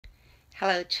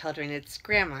Hello, children. It's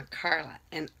Grandma Carla,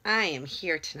 and I am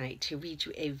here tonight to read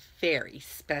you a very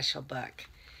special book.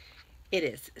 It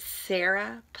is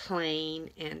Sarah,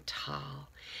 Plain and Tall.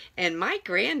 And my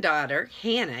granddaughter,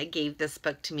 Hannah, gave this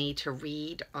book to me to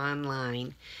read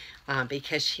online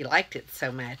because she liked it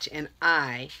so much. And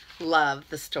I love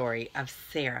the story of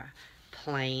Sarah,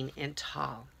 Plain and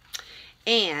Tall.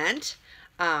 And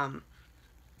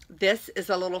this is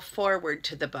a little foreword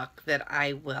to the book that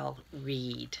I will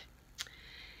read.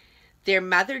 Their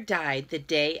mother died the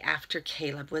day after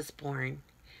Caleb was born.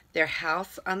 Their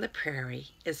house on the prairie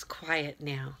is quiet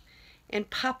now, and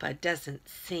Papa doesn't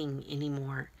sing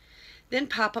anymore. Then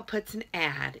Papa puts an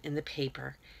ad in the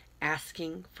paper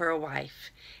asking for a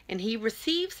wife, and he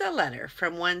receives a letter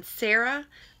from one Sarah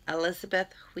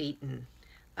Elizabeth Wheaton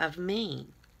of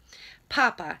Maine.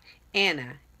 Papa,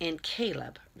 Anna, and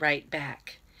Caleb write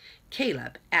back.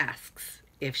 Caleb asks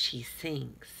if she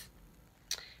sings.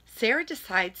 Sarah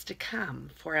decides to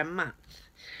come for a month.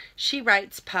 She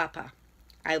writes Papa,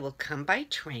 I will come by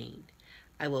train.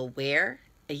 I will wear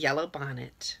a yellow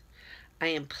bonnet. I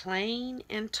am plain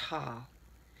and tall.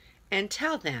 And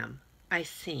tell them I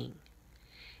sing.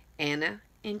 Anna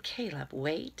and Caleb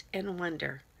wait and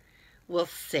wonder. Will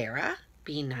Sarah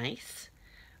be nice?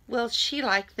 Will she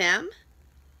like them?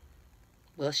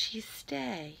 Will she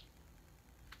stay?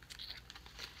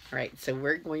 All right, so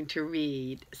we're going to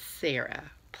read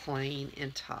Sarah, Plain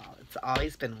and Tall. It's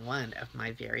always been one of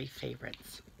my very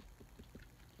favorites.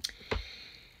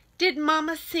 Did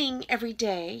Mama sing every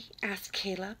day? Asked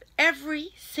Caleb. Every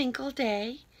single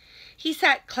day. He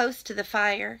sat close to the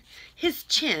fire, his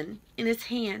chin in his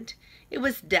hand. It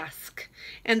was dusk,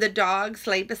 and the dogs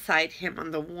lay beside him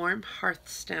on the warm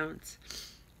hearthstones.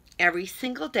 Every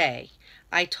single day,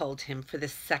 I told him for the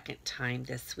second time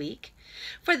this week,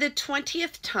 for the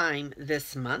 20th time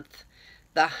this month,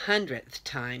 the 100th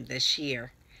time this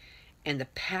year, and the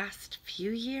past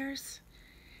few years.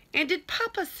 And did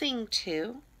Papa sing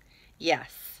too?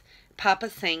 Yes, Papa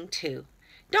sang too.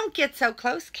 Don't get so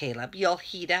close, Caleb. You'll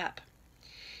heat up.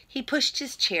 He pushed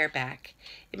his chair back.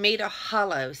 It made a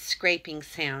hollow, scraping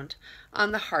sound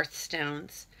on the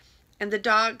hearthstones, and the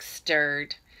dogs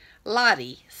stirred.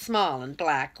 Lottie, small and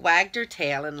black, wagged her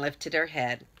tail and lifted her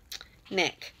head.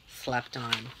 Nick slept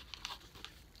on.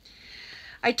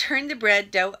 I turned the bread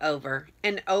dough over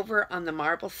and over on the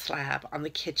marble slab on the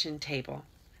kitchen table.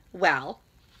 Well,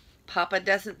 Papa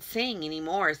doesn't sing any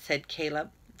more, said Caleb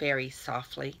very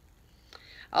softly.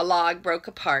 A log broke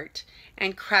apart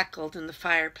and crackled in the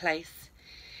fireplace.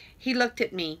 He looked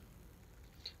at me.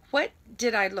 What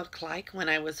did I look like when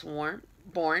I was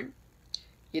born?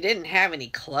 You didn't have any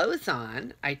clothes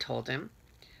on, I told him.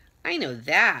 I know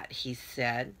that, he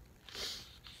said.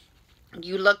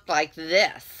 You looked like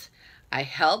this. I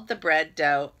held the bread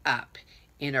dough up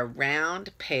in a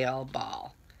round, pale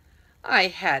ball. I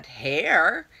had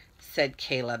hair, said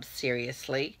Caleb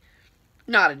seriously.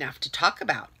 Not enough to talk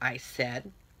about, I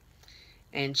said.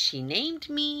 And she named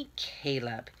me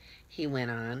Caleb, he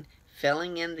went on,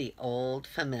 filling in the old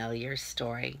familiar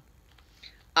story.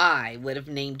 I would have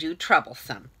named you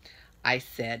Troublesome, I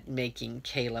said, making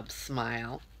Caleb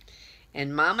smile.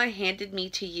 And Mama handed me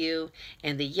to you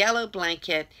in the yellow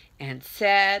blanket and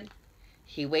said,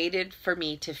 he waited for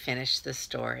me to finish the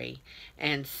story,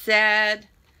 and said,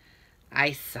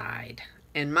 I sighed,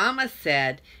 and Mama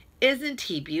said, isn't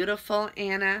he beautiful,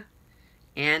 Anna?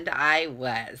 And I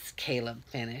was, Caleb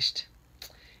finished.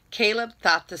 Caleb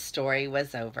thought the story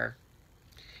was over,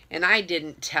 and I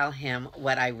didn't tell him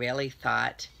what I really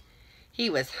thought. He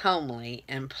was homely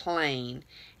and plain,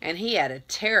 and he had a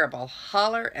terrible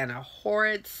holler and a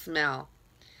horrid smell.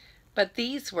 But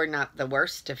these were not the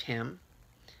worst of him.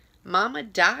 Mama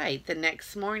died the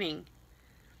next morning.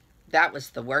 That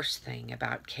was the worst thing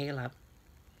about Caleb.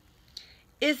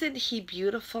 Isn't he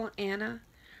beautiful, Anna?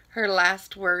 Her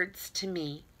last words to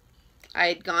me. I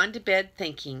had gone to bed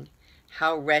thinking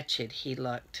how wretched he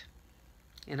looked.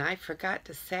 And I forgot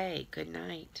to say good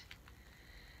night.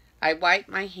 I wiped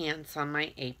my hands on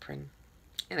my apron,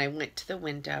 and I went to the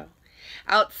window.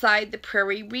 Outside, the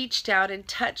prairie reached out and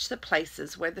touched the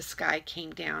places where the sky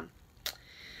came down.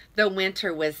 The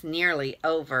winter was nearly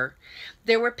over.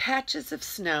 There were patches of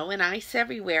snow and ice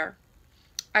everywhere.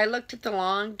 I looked at the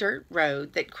long dirt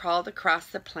road that crawled across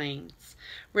the plains,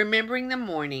 remembering the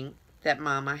morning that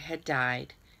Mama had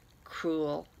died,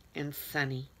 cruel and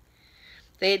sunny.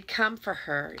 They had come for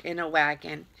her in a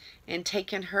wagon and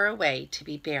taken her away to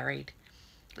be buried.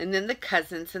 And then the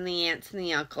cousins and the aunts and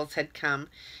the uncles had come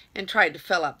and tried to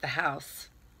fill up the house,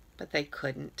 but they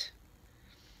couldn't.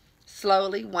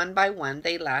 Slowly, one by one,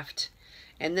 they left,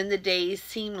 and then the days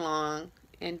seemed long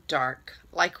and dark,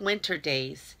 like winter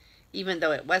days, even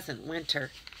though it wasn't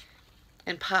winter.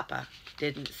 And Papa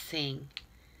didn't sing.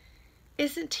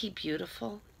 Isn't he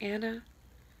beautiful, Anna?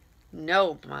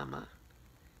 No, Mama.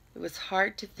 It was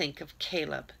hard to think of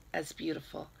Caleb as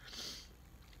beautiful.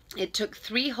 It took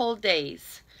 3 whole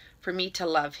days for me to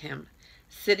love him,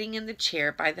 sitting in the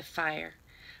chair by the fire,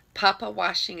 Papa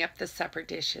washing up the supper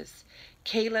dishes,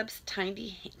 Caleb's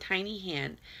tiny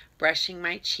hand brushing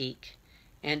my cheek,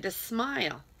 and a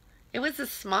smile. It was a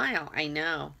smile, I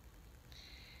know.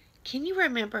 Can you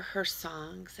remember her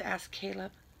songs? Asked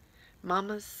Caleb.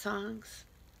 Mama's songs?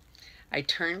 I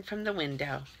turned from the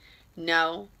window.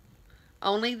 No,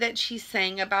 only that she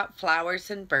sang about flowers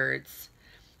and birds,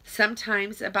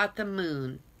 sometimes about the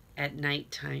moon at night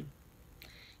time.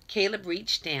 Caleb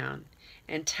reached down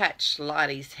and touched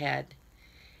Lottie's head.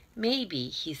 Maybe,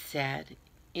 he said,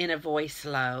 in a voice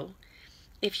low,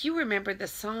 if you remember the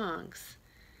songs,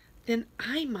 then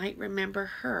I might remember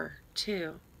her,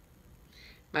 too.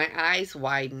 My eyes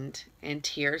widened and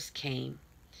tears came.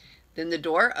 Then the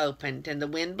door opened and the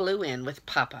wind blew in with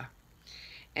Papa,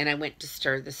 and I went to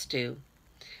stir the stew.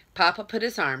 Papa put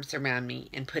his arms around me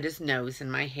and put his nose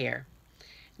in my hair.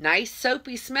 Nice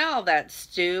soapy smell, that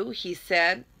stew, he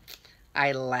said.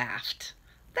 I laughed.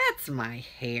 That's my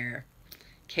hair.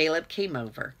 Caleb came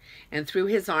over and threw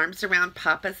his arms around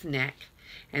Papa's neck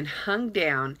and hung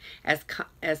down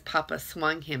as Papa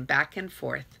swung him back and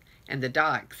forth, and the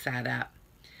dog sat up.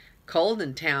 Cold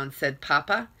in town, said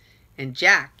Papa, and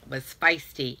Jack was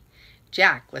feisty.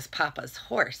 Jack was Papa's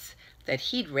horse that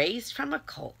he'd raised from a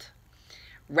colt.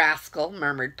 Rascal,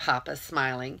 murmured Papa,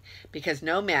 smiling, because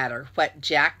no matter what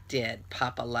Jack did,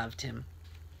 Papa loved him.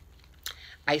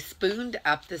 I spooned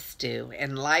up the stew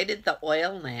and lighted the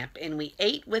oil lamp, and we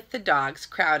ate with the dogs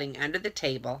crowding under the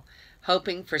table,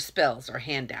 hoping for spills or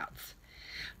handouts.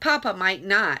 Papa might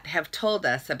not have told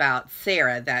us about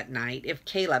Sarah that night if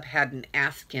Caleb hadn't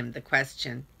asked him the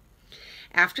question.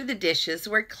 After the dishes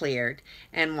were cleared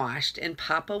and washed and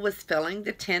Papa was filling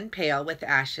the tin pail with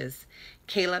ashes,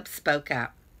 Caleb spoke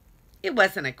up. It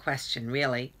wasn't a question,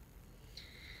 really.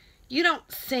 You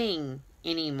don't sing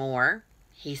any more,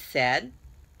 he said.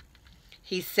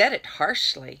 He said it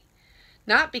harshly,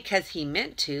 not because he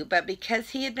meant to, but because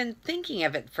he had been thinking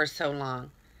of it for so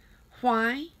long.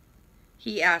 Why?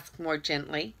 He asked more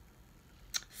gently.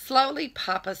 Slowly,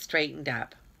 Papa straightened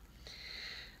up.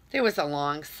 There was a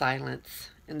long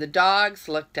silence, and the dogs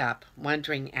looked up,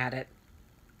 wondering at it.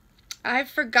 I've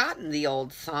forgotten the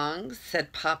old songs,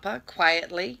 said Papa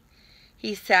quietly.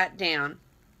 He sat down.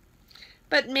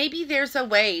 But maybe there's a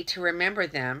way to remember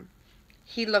them.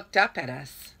 He looked up at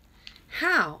us.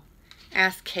 How?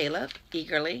 Asked Caleb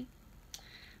eagerly.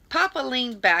 Papa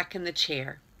leaned back in the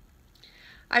chair.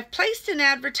 I've placed an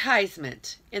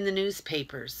advertisement in the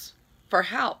newspapers for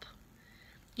help.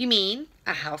 You mean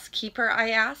a housekeeper? I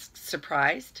asked,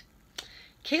 surprised.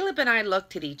 Caleb and I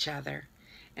looked at each other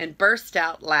and burst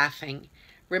out laughing,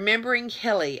 remembering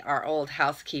Hilly, our old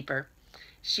housekeeper.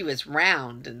 She was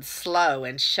round and slow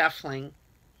and shuffling.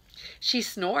 She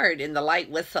snored in a light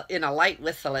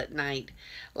whistle at night,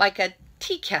 like a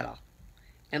tea kettle,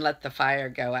 and let the fire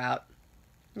go out.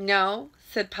 No,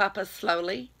 said Papa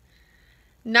slowly.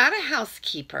 Not a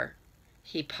housekeeper.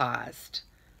 He paused.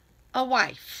 A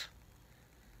wife.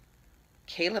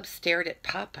 Caleb stared at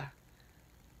Papa.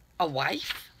 A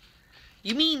wife?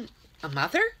 You mean a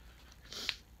mother?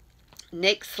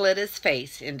 Nick slid his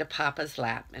face into Papa's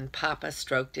lap, and Papa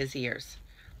stroked his ears.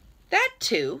 That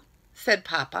too, said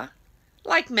Papa,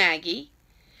 like Maggie.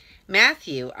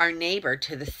 Matthew, our neighbor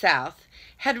to the south,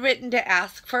 had written to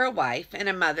ask for a wife and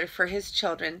a mother for his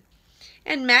children,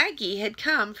 and Maggie had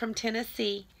come from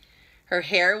Tennessee. Her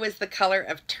hair was the color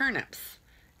of turnips,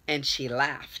 and she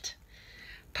laughed.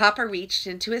 Papa reached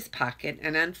into his pocket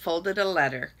and unfolded a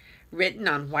letter written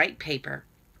on white paper.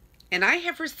 And I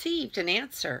have received an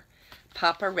answer,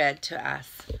 Papa read to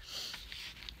us.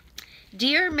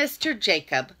 Dear Mr.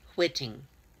 Jacob Whitting,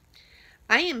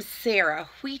 I am Sarah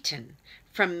Wheaton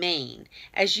from Maine,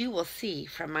 as you will see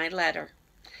from my letter.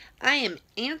 I am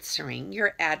answering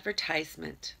your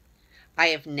advertisement. I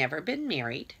have never been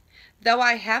married, though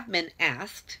I have been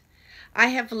asked. I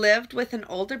have lived with an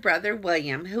older brother,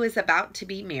 William, who is about to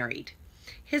be married.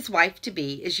 His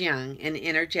wife-to-be is young and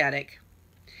energetic.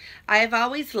 I have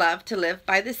always loved to live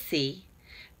by the sea,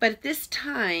 but at this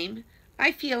time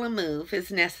I feel a move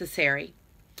is necessary.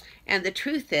 And the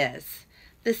truth is,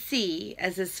 the sea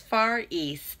is as far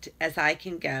east as I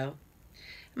can go.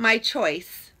 My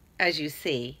choice, as you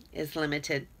see, is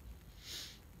limited.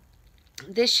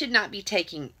 This should not be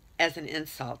taken as an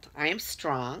insult. I am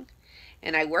strong,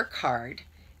 and I work hard,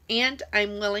 and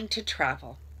I'm willing to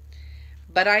travel.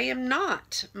 but I am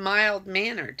not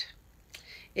mild-mannered.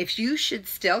 If you should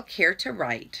still care to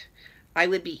write, I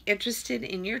would be interested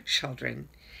in your children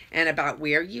and about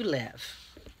where you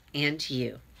live, and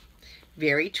you.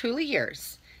 Very truly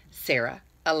yours, Sarah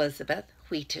Elizabeth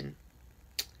Wheaton.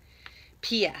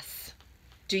 P.S.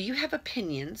 Do you have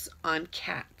opinions on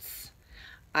cats?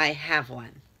 I have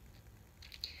one.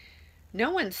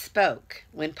 No one spoke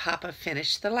when Papa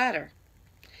finished the letter.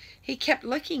 He kept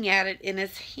looking at it in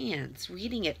his hands,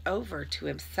 reading it over to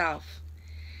himself.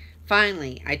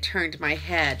 Finally, I turned my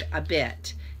head a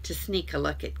bit to sneak a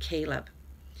look at Caleb.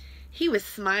 He was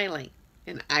smiling,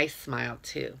 and I smiled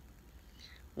too.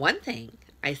 "One thing,"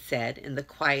 I said in the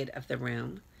quiet of the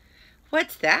room.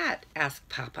 "What's that?" asked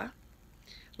Papa.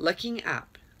 Looking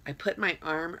up, I put my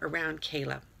arm around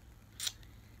Caleb.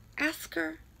 "Ask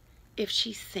her if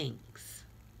she sings,"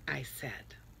 I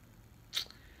said.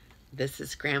 This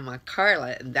is Grandma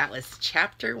Carla, and that was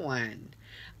chapter 1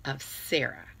 of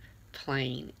Sarah,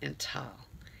 Plain and Tall.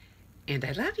 And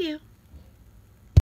I love you.